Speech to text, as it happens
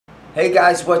Hey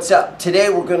guys, what's up? Today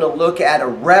we're going to look at a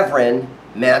Reverend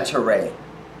Manta Ray.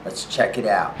 Let's check it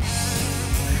out.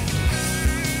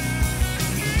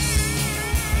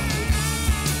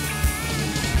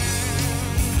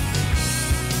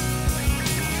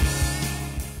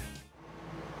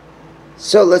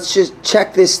 So let's just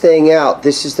check this thing out.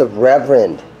 This is the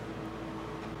Reverend.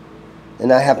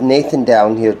 And I have Nathan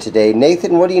down here today.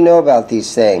 Nathan, what do you know about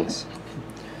these things?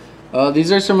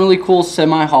 These are some really cool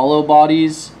semi-hollow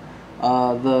bodies.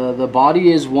 The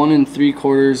body is 1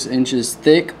 3/4 inches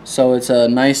thick, so it's a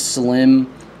nice slim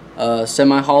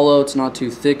semi-hollow. It's not too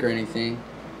thick or anything.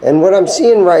 And what I'm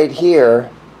seeing right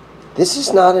here, this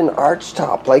is not an arch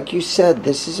top. Like you said,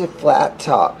 this is a flat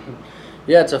top.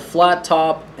 Yeah, it's a flat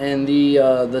top, and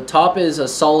the top is a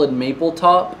solid maple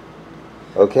top.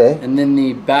 Okay. And then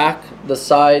the back, the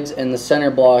sides, and the center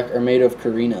block are made of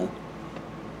Carina.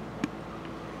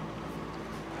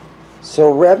 So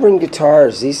Reverend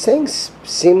Guitars, these things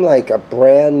seem like a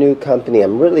brand new company.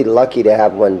 I'm really lucky to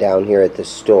have one down here at the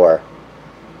store.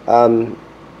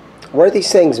 Where are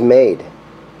these things made?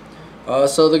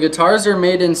 So the guitars are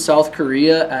made in South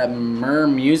Korea at Mer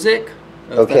Music,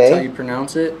 if that's how you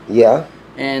pronounce it. Yeah.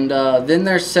 And then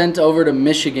they're sent over to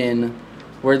Michigan,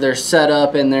 where they're set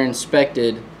up and they're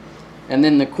inspected. And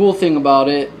then the cool thing about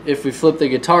it, if we flip the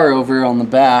guitar over on the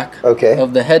back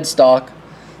of the headstock,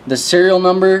 the serial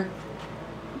number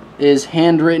is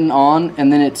handwritten on,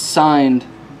 and then it's signed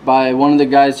by one of the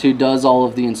guys who does all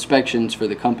of the inspections for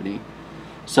the company.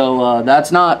 So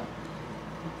that's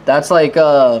like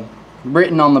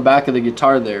written on the back of the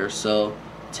guitar there. So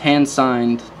it's hand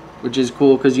signed, which is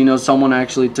cool because you know someone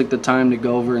actually took the time to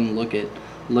go over and look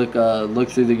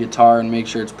through the guitar and make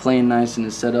sure it's playing nice and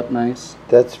is set up nice.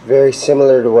 That's very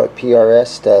similar to what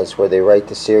PRS does, where they write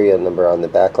the serial number on the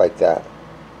back like that.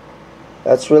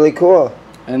 That's really cool.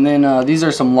 And then these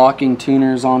are some locking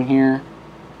tuners on here,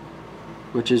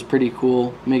 which is pretty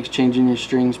cool. Makes changing your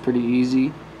strings pretty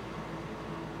easy.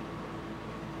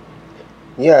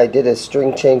 Yeah, I did a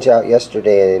string change out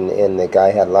yesterday, and the guy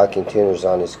had locking tuners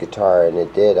on his guitar, and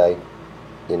it did. I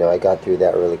got through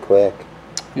that really quick.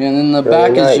 Yeah, and then the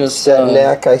back is just set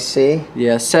neck. I see.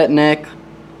 Yeah, set neck.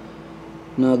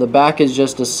 No, the back is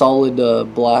just a solid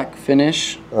black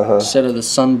finish instead of the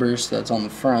sunburst that's on the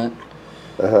front.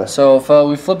 So if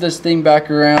we flip this thing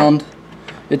back around,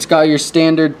 it's got your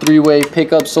standard 3-way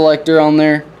pickup selector on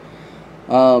there.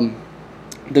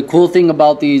 The cool thing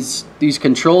about these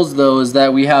controls though is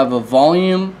that we have a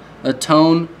volume, a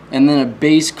tone, and then a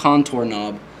bass contour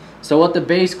knob. So what the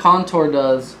bass contour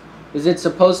does is it's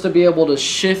supposed to be able to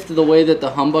shift the way that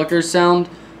the humbuckers sound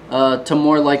to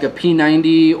more like a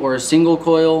P90 or a single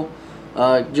coil.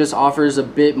 Just offers a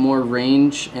bit more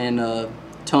range and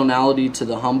tonality to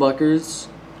the humbuckers.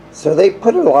 So they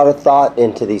put a lot of thought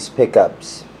into these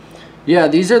pickups. Yeah,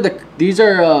 these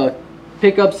are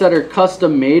pickups that are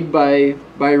custom made by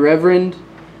Reverend,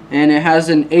 and it has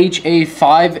an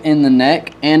HA5 in the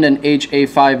neck and an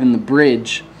HA5 in the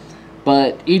bridge,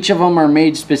 but each of them are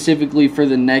made specifically for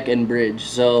the neck and bridge.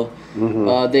 So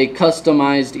they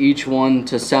customized each one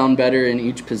to sound better in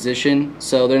each position,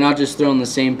 so they're not just throwing the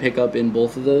same pickup in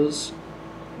both of those.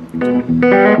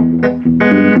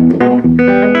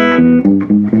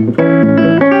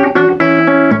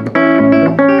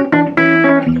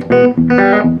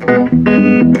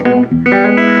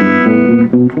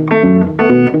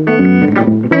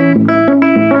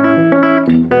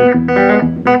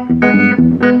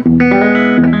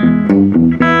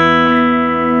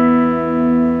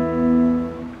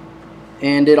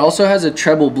 And it also has a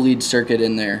treble bleed circuit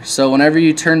in there, so whenever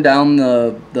you turn down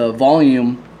the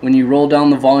volume, when you roll down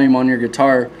the volume on your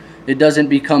guitar, it doesn't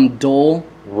become dull.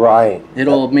 Right.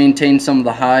 It'll maintain some of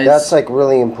the highs. That's like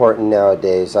really important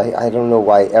nowadays. I don't know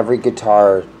why every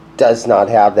guitar does not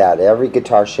have that. Every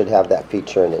guitar should have that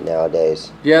feature in it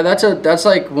nowadays. Yeah, that's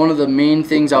like one of the main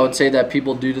things I would say that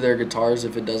people do to their guitars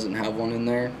if it doesn't have one in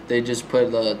there. They just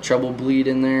put the treble bleed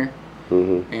in there.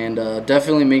 And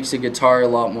definitely makes the guitar a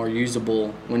lot more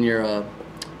usable when you're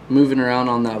moving around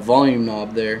on that volume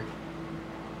knob there.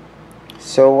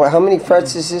 So how many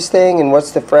frets is this thing, and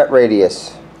what's the fret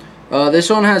radius? This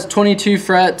one has 22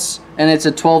 frets, and it's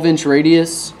a 12-inch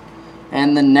radius,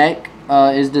 and the neck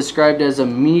is described as a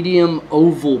medium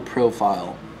oval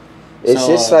profile. Is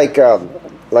this like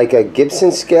a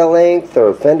Gibson scale length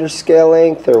or Fender scale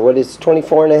length, or what is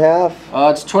 24.5?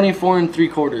 It's 24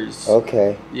 3/4.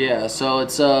 Okay. Yeah, so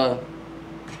it's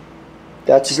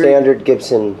that's standard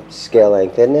Gibson scale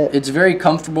length, isn't it? It's very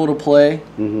comfortable to play.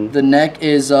 The neck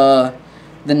is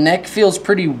the neck feels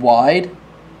pretty wide.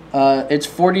 It's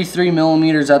 43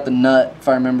 millimeters at the nut, if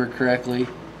I remember correctly.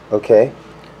 Okay.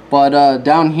 But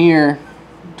down here,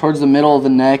 towards the middle of the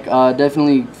neck,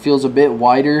 definitely feels a bit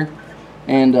wider.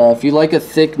 And if you like a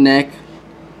thick neck,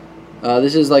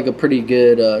 this is like a pretty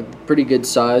good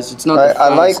size. It's not.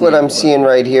 I like what I'm seeing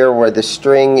right here, where the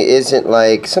string isn't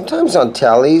like sometimes on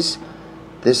tallies.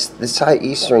 This high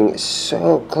E string is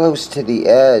so close to the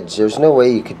edge. There's no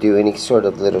way you could do any sort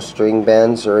of little string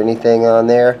bends or anything on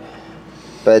there.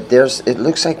 But it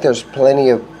looks like there's plenty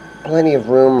of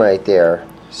room right there.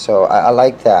 So I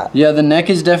like that. Yeah, the neck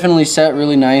is definitely set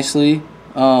really nicely.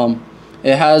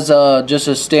 It has just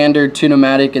a standard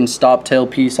tune-o-matic and stop tail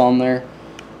piece on there.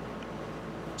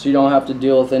 So you don't have to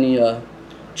deal with any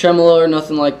tremolo or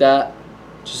nothing like that.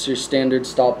 Just your standard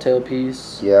stop tail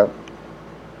piece. Yep.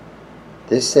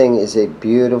 This thing is a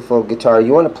beautiful guitar.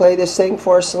 You want to play this thing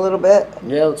for us a little bit?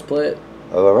 Yeah, let's play it.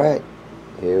 All right.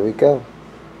 Here we go.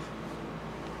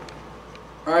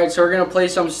 All right, so we're going to play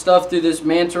some stuff through this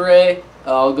Manta Ray.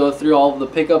 I'll go through all of the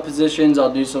pickup positions.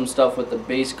 I'll do some stuff with the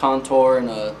bass contour and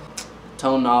a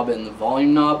tone knob and the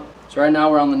volume knob. So right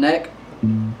now we're on the neck.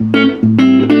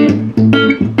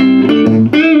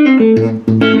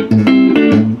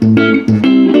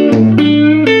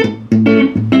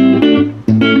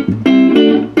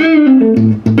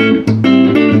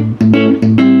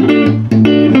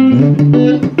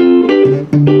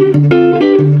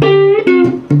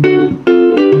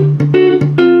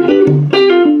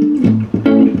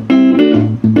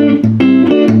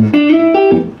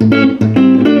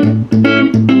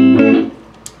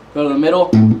 Go to the middle.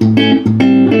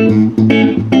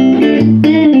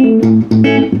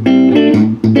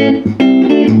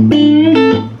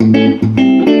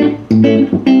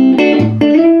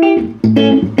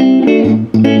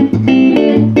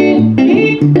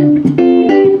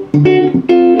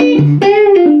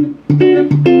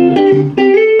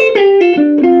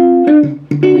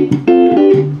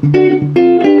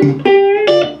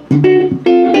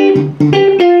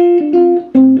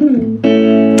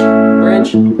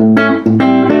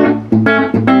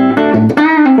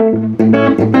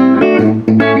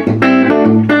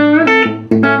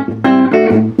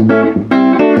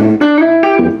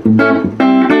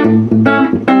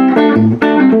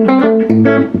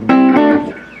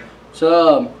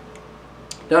 So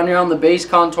down here on the bass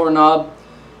contour knob,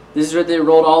 this is where they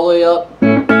rolled all the way up.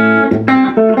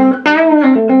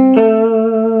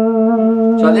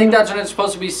 So I think that's when it's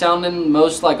supposed to be sounding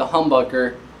most like a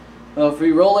humbucker. If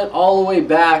we roll it all the way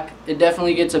back, it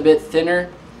definitely gets a bit thinner.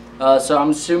 So I'm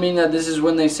assuming that this is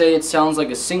when they say it sounds like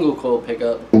a single coil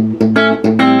pickup.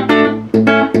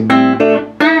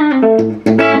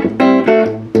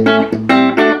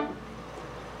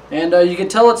 And you can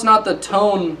tell it's not the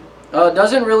tone. It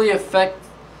doesn't really affect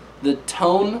the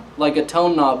tone like a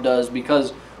tone knob does,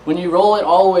 because when you roll it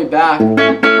all the way back,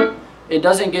 it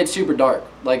doesn't get super dark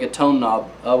like a tone knob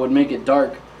would make it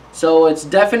dark. So it's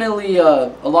definitely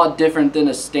a lot different than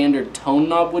a standard tone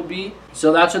knob would be.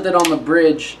 So that's what they did on the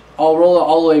bridge. I'll roll it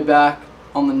all the way back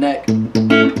on the neck.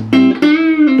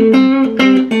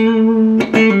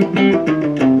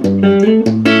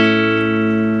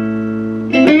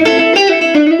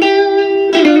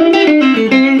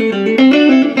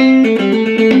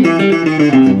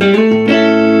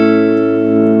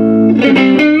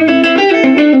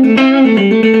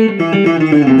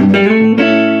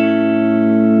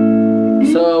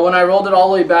 So when I rolled it all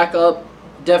the way back up,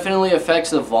 definitely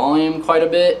affects the volume quite a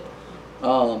bit.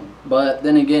 But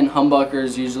then again,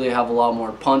 humbuckers usually have a lot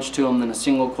more punch to them than a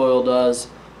single coil does.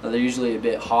 They're usually a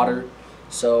bit hotter.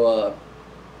 So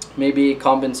maybe it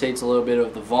compensates a little bit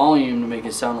of the volume to make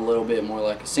it sound a little bit more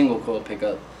like a single coil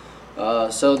pickup.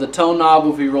 So the tone knob,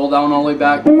 if we roll down all the way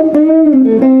back,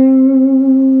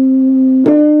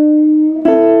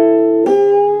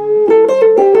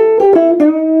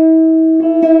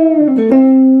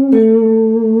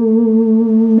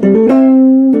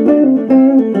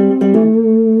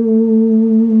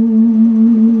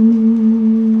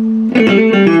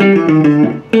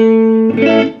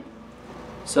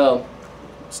 so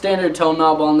standard tone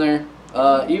knob on there.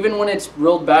 Even when it's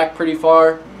rolled back pretty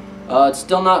far, it's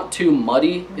still not too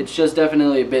muddy. It's just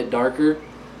definitely a bit darker.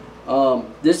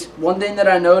 This one thing that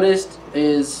I noticed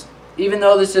is, even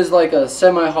though this is like a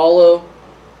semi-hollow,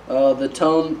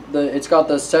 it's got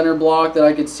the center block that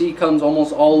I could see comes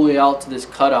almost all the way out to this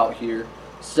cutout here.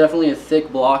 It's definitely a thick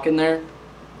block in there.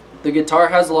 The guitar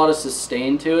has a lot of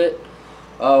sustain to it.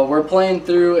 We're playing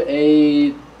through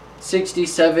a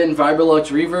 67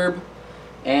 Vibrolux reverb,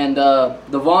 and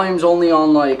the volume's only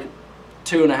on like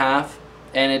 2.5,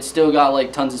 and it's still got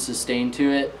like tons of sustain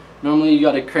to it. Normally you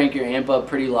got to crank your amp up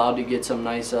pretty loud to get some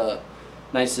nice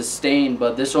sustain,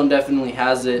 but this one definitely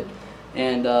has it.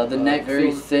 And the neck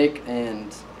very thick,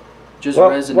 and just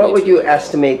resonates. What would you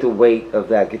estimate the weight of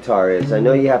that guitar is? I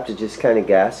know you have to just kind of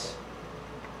guess.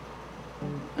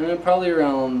 Probably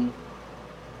around,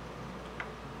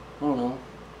 I don't know,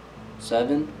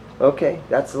 7. Okay,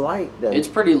 that's light then. It's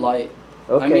pretty light.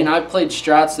 Okay. I mean, I've played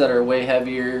Strats that are way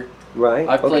heavier. Right.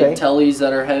 I've played Tellys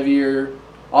that are heavier.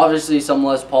 Obviously, some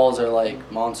Les Pauls are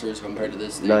like monsters compared to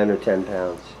this thing. 9 or 10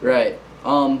 pounds. Right.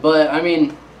 But I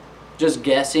mean, just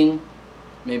guessing,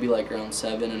 maybe like around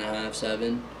 7.5,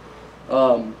 7.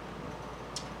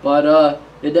 But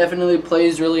it definitely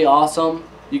plays really awesome.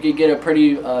 You could get a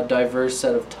pretty diverse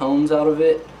set of tones out of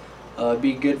it.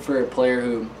 Be good for a player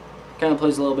who kind of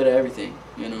plays a little bit of everything,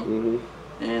 you know.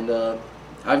 Mm-hmm. And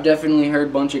I've definitely heard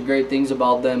a bunch of great things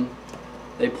about them.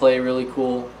 They play really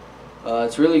cool.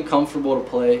 It's really comfortable to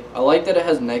play. I like that it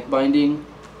has neck binding.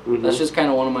 Mm-hmm. That's just kind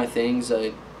of one of my things.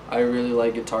 I really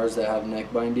like guitars that have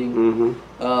neck binding.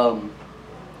 Mm-hmm.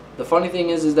 The funny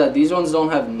thing is that these ones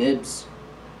don't have nibs,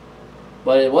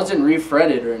 but it wasn't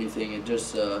refretted or anything. It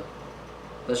just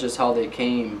that's just how they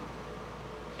came.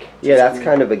 Yeah, that's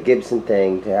kind of a Gibson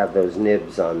thing to have those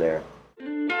nibs on there.